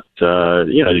strong. But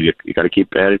you got to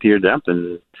keep adding to your depth,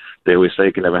 and they always say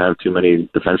you can never have too many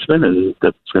defensemen, and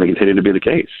that's going to continue to be the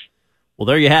case. Well,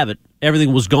 there you have it.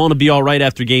 Everything was going to be all right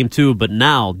after Game 2, but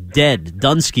now, dead.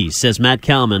 Dunsky, says Matt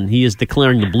Kalman. He is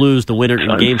declaring the Blues the winner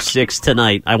in Game 6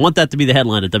 tonight. I want that to be the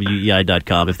headline at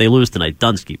WEEI.com. If they lose tonight,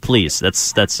 Dunsky, please.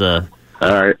 That's all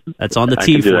right. That's on the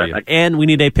tee for you. And we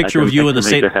need a picture of you in the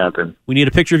St. We need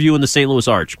a picture of you in the St. Louis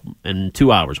Arch in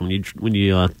 2 hours when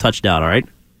you touch down. All right.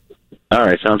 All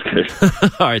right. Sounds good.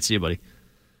 All right. See you, buddy.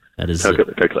 That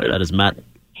is Matt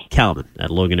Kalman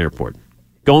at Logan Airport.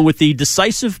 Going with the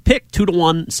decisive pick,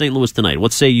 2-1 St. Louis tonight.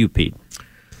 What say you, Pete?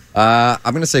 I'm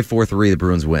going to say 4-3. The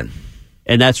Bruins win,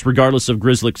 and that's regardless of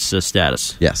Grzelcyk's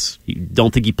status. Yes, you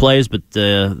don't think he plays, but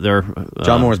they're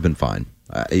John Moore's been fine.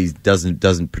 He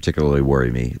doesn't particularly worry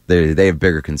me. They have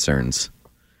bigger concerns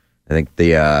I think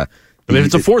if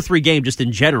it's a 4-3 game, just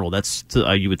in general, that's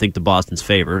you would think to Boston's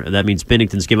favor. And that means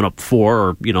Binnington's given up 4,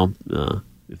 or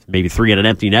maybe 3 at an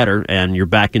empty netter, and you're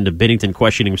back into Binnington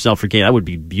questioning himself for game. That would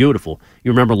be beautiful.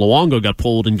 You remember Luongo got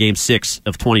pulled in Game 6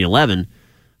 of 2011,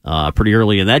 pretty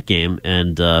early in that game,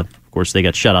 and of course they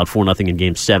got shut out 4-0 in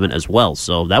Game 7 as well.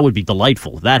 So that would be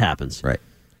delightful if that happens. Right.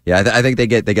 Yeah, I think they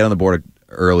get on the board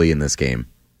early in this game,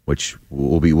 which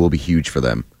will be huge for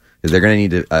them. They're going to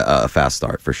need a fast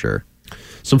start for sure.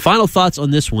 Some final thoughts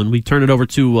on this one. We turn it over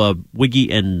to Wiggy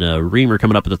and Reamer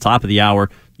coming up at the top of the hour.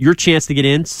 Your chance to get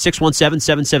in,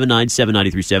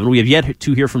 617-779-7937. We have yet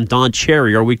to hear from Don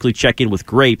Cherry, our weekly check-in with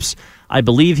Grapes. I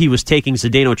believe he was taking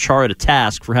Zdeno Chara to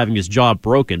task for having his jaw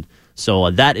broken.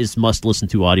 So that is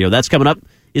must-listen-to audio. That's coming up.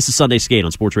 It's the Sunday Skate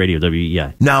on Sports Radio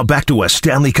WEEI. Now back to a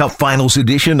Stanley Cup Finals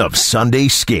edition of Sunday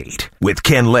Skate with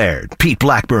Ken Laird, Pete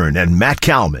Blackburn, and Matt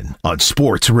Kalman on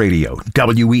Sports Radio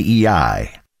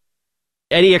WEEI.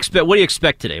 What do you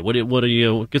expect today? What do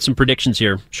you get some predictions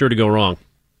here? Sure to go wrong.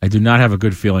 I do not have a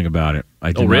good feeling about it.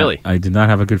 Really? I do not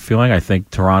have a good feeling. I think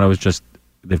Toronto is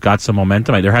they've got some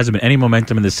momentum. There hasn't been any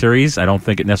momentum in the series. I don't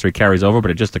think it necessarily carries over,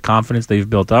 but it's just the confidence they've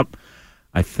built up.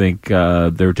 I think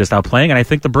they're just outplaying, and I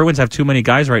think the Bruins have too many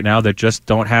guys right now that just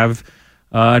don't have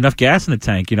enough gas in the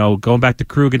tank. Going back to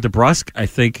Krug and DeBrusk, I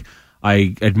think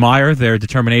I admire their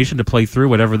determination to play through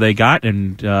whatever they got,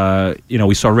 and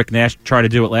we saw Rick Nash try to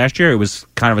do it last year. It was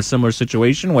kind of a similar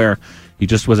situation where he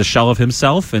just was a shell of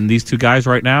himself, and these two guys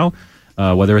right now,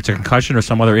 whether it's a concussion or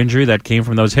some other injury that came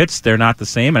from those hits, they're not the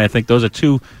same, and I think those are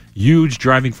two huge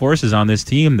driving forces on this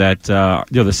team that,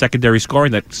 the secondary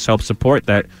scoring that helps support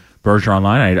that Bergeron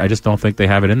line. I just don't think they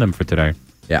have it in them for today.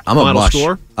 Yeah, I'm a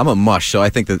mush. So I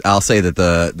think that I'll say that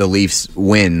the Leafs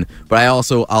win, but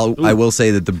I will say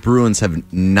that the Bruins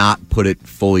have not put it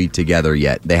fully together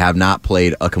yet. They have not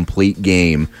played a complete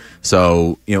game.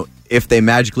 So if they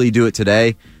magically do it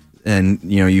today, and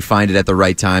you find it at the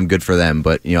right time, good for them.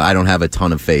 But I don't have a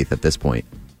ton of faith at this point.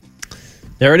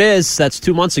 There it is. That's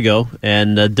 2 months ago,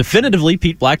 and definitively,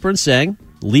 Pete Blackburn saying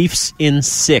Leafs in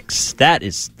 6. That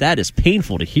is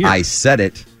painful to hear. I said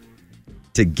it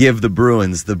to give the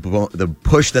Bruins the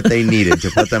push that they needed to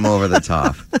put them over the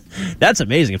top. That's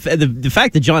amazing. The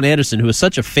fact that John Anderson, who is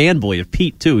such a fanboy of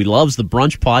Pete too, he loves the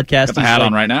Brunch podcast. Got the hat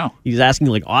on right now. He's asking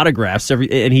autographs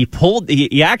and he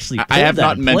actually pulled I have that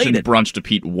not and mentioned it. Brunch to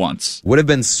Pete once. Would have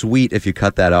been sweet if you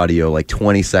cut that audio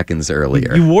 20 seconds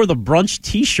earlier. You wore the Brunch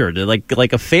T-shirt like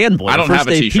a fanboy. I don't have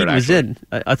a T-shirt. Pete was in.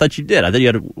 I thought you did. I thought you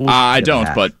had. I don't.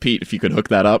 But Pete, if you could hook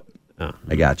that up.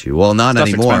 I got you. Well, not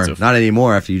anymore. Expensive. Not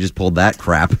anymore after you just pulled that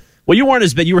crap. Well, you weren't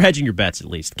as bad. You were hedging your bets, at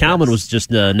least. Kalman was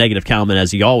just negative Kalman, as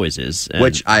he always is.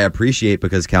 Which I appreciate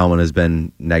because Kalman has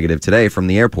been negative today from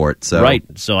the airport. So. Right.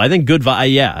 So I think good.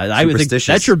 I would think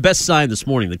that's your best sign this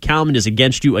morning, that Kalman is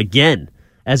against you again,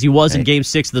 as he was in Game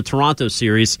 6 of the Toronto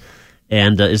series,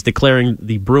 and is declaring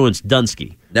the Bruins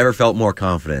Dunsky. Never felt more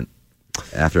confident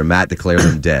after Matt declared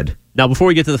them dead. Now, before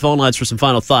we get to the phone lines for some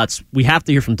final thoughts, we have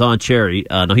to hear from Don Cherry.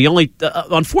 Now, he only,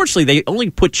 unfortunately, they only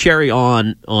put Cherry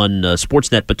on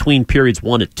Sportsnet between periods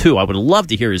 1 and 2. I would love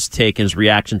to hear his take and his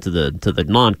reaction to the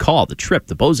non-call, the trip,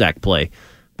 the Bozak play.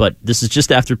 But this is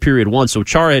just after period 1, so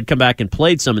Chara had come back and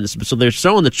played some of this. So they're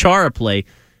showing the Chara play,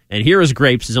 and here is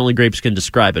Grapes, as only Grapes can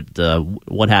describe it,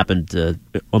 what happened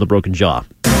on the broken jaw.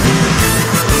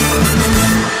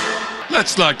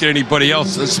 Let's not get anybody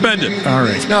else suspended. All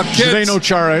right. Now, kids, Zdeno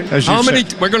Chara, as you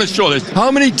said. We're going to show this.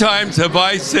 How many times have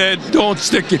I said, don't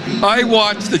stick it? I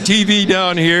watch the TV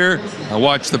down here. I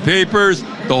watch the papers,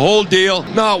 the whole deal.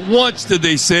 Not once did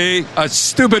they say a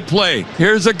stupid play.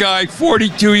 Here's a guy,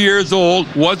 42 years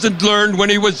old, wasn't learned when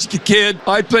he was a kid.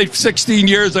 I played 16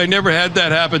 years. I never had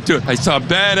that happen to him. I saw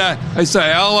Bada. I saw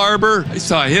Al Arbor. I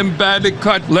saw him badly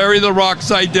cut. Larry the Rock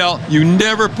Seidel. You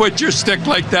never put your stick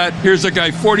like that. Here's a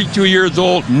guy, 42 years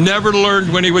old, never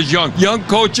learned when he was young. Young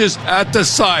coaches at the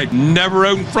side, never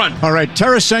out in front. All right,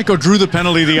 Tarasenko drew the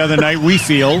penalty the other night, we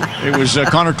feel. It was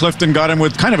Connor Clifton got him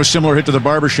with kind of a similar hit to the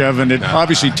Barbashev, and it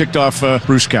obviously ticked off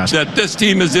Bruce Cassidy. That this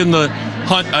team is in the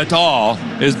hunt at all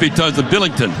is because of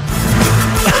Billington.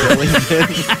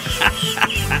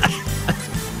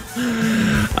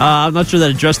 I'm not sure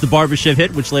that addressed the Barbashev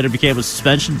hit, which later became a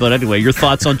suspension. But anyway, your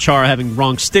thoughts on Chara having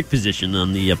wrong stick position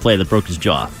on the play that broke his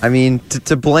jaw? I mean,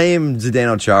 to blame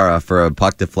Zdeno Chara for a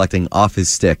puck deflecting off his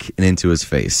stick and into his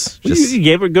face. You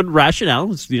gave her a good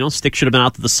rationale. Stick should have been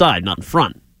out to the side, not in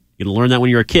front. You got to learn that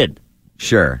when you're a kid.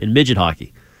 Sure. In midget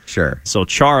hockey. Sure. So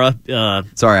Chara,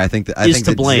 sorry, I think that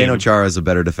Zdeno Chara is a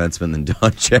better defenseman than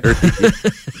Don Cherry.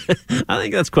 I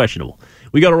think that's questionable.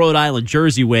 We go to Rhode Island,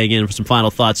 Jersey weighing in for some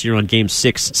final thoughts here on Game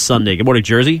 6 Sunday. Good morning,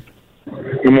 Jersey.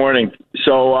 Good morning. So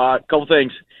So, a couple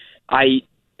things. I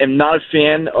am not a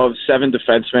fan of 7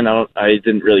 defensemen. I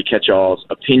didn't really catch y'all's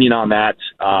opinion on that.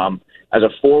 As a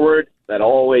forward, that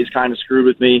always kind of screwed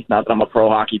with me. Not that I'm a pro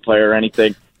hockey player or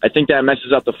anything. I think that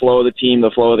messes up the flow of the team,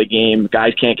 the flow of the game.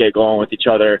 Guys can't get going with each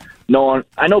other.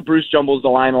 I know Bruce jumbles the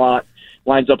line a lot,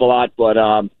 lines up a lot, but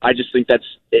I just think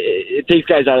it takes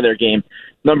guys out of their game.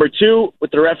 Number 2,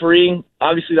 with the refereeing,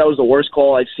 obviously that was the worst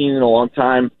call I've seen in a long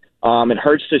time. It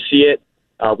hurts to see it.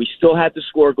 We still had to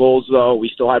score goals, though. We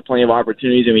still had plenty of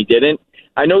opportunities, and we didn't.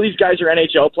 I know these guys are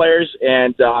NHL players,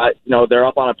 and they're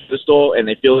up on a pedestal, and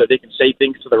they feel that they can say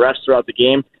things to the refs throughout the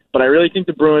game. But I really think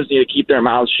the Bruins need to keep their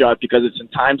mouths shut because it's in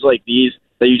times like these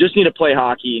that you just need to play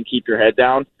hockey and keep your head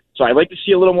down. So I'd like to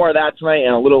see a little more of that tonight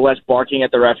and a little less barking at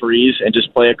the referees and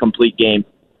just play a complete game.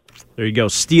 There you go.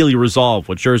 Steely resolve,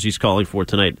 what Jersey's calling for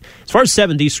tonight. As far as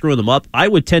 7D screwing them up, I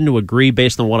would tend to agree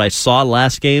based on what I saw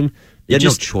last game. They had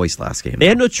no choice last game. They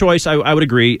had no choice. I would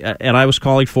agree, and I was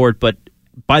calling for it. But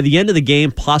by the end of the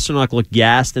game, Pasternak looked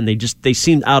gassed, and they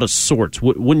seemed out of sorts.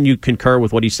 Wouldn't you concur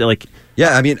with what he said? Like,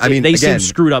 yeah, I mean, they again, seemed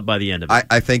screwed up by the end of it.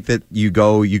 I think that you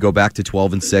go back to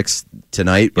 12-6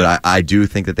 tonight, but I do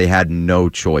think that they had no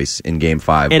choice in Game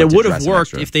 5. And it would have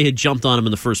worked if they had jumped on him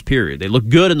in the first period. They looked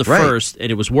good in the first,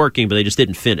 and it was working, but they just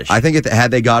didn't finish. I think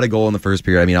had they got a goal in the first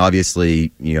period, I mean,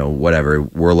 obviously, whatever,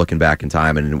 we're looking back in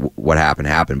time and what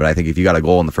happened. But I think if you got a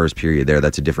goal in the first period there,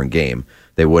 that's a different game.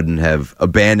 They wouldn't have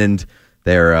abandoned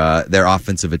their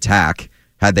offensive attack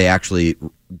had they actually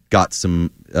got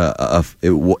some if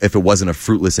it wasn't a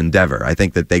fruitless endeavor. I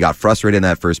think that they got frustrated in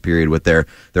that first period with their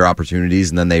opportunities,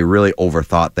 and then they really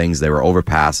overthought things. They were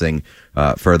overpassing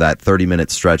for that 30-minute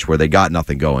stretch where they got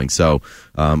nothing going. So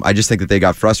I just think that they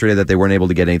got frustrated that they weren't able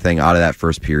to get anything out of that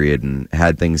first period, and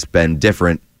had things been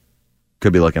different,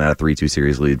 could be looking at a 3-2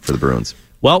 series lead for the Bruins.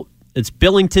 Well, it's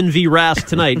Billington v. Rask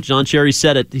tonight. John Cherry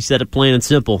said it. He said it plain and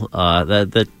simple.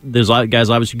 That there's guys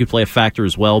obviously could play a factor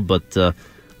as well, but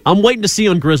I'm waiting to see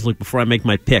on Grzelcyk before I make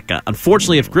my pick.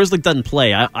 Unfortunately, if Grzelcyk doesn't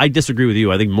play, I disagree with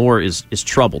you. I think Moore is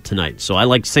trouble tonight. So I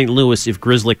like St. Louis if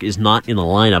Grzelcyk is not in the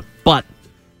lineup. But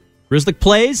Grzelcyk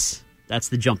plays, that's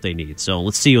the jump they need. So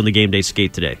let's see you on the game day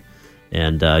skate today.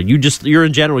 And you're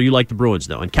in general, you like the Bruins,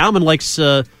 though. And Kalman likes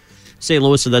St.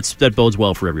 Louis, so that bodes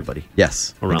well for everybody.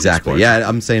 Yes, exactly. Yeah,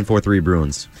 I'm saying 4-3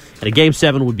 Bruins. And a Game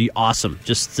 7 would be awesome.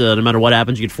 Just no matter what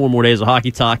happens, you get 4 more days of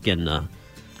hockey talk and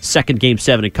second Game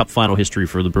 7 in Cup final history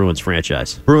for the Bruins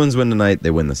franchise. Bruins win tonight, they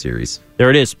win the series.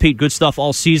 There it is. Pete, good stuff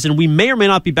all season. We may or may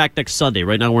not be back next Sunday.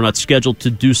 Right now we're not scheduled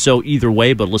to do so either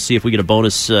way, but let's see if we get a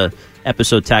bonus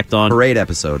episode tacked on. Parade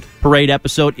episode.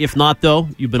 If not, though,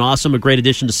 you've been awesome. A great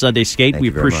addition to Sunday Skate. We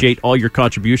appreciate all your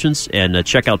contributions. And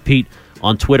check out Pete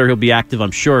on Twitter. He'll be active,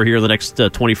 I'm sure, here in the next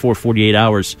 24, 48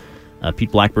 hours.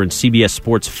 Pete Blackburn, CBS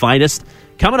Sports' finest.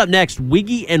 Coming up next,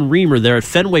 Wiggy and Reamer. They're at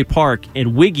Fenway Park,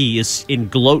 and Wiggy is in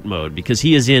gloat mode because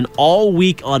he is in all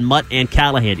week on Mutt and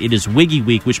Callahan. It is Wiggy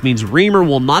week, which means Reamer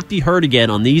will not be heard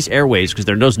again on these airways because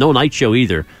there's no night show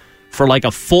either for like a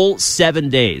full 7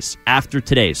 days after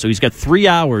today. So he's got 3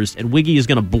 hours, and Wiggy is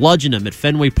going to bludgeon him at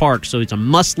Fenway Park, so it's a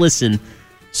must-listen.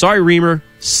 Sorry, Reamer.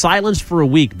 Silence for a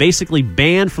week. Basically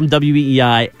banned from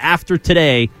WEEI after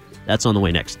today. That's on the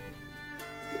way next.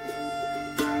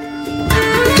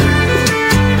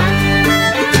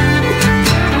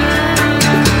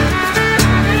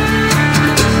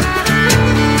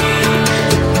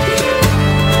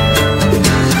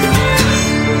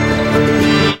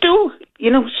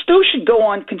 Stu should go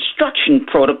on construction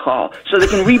protocol so they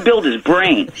can rebuild his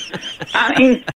brain. I mean...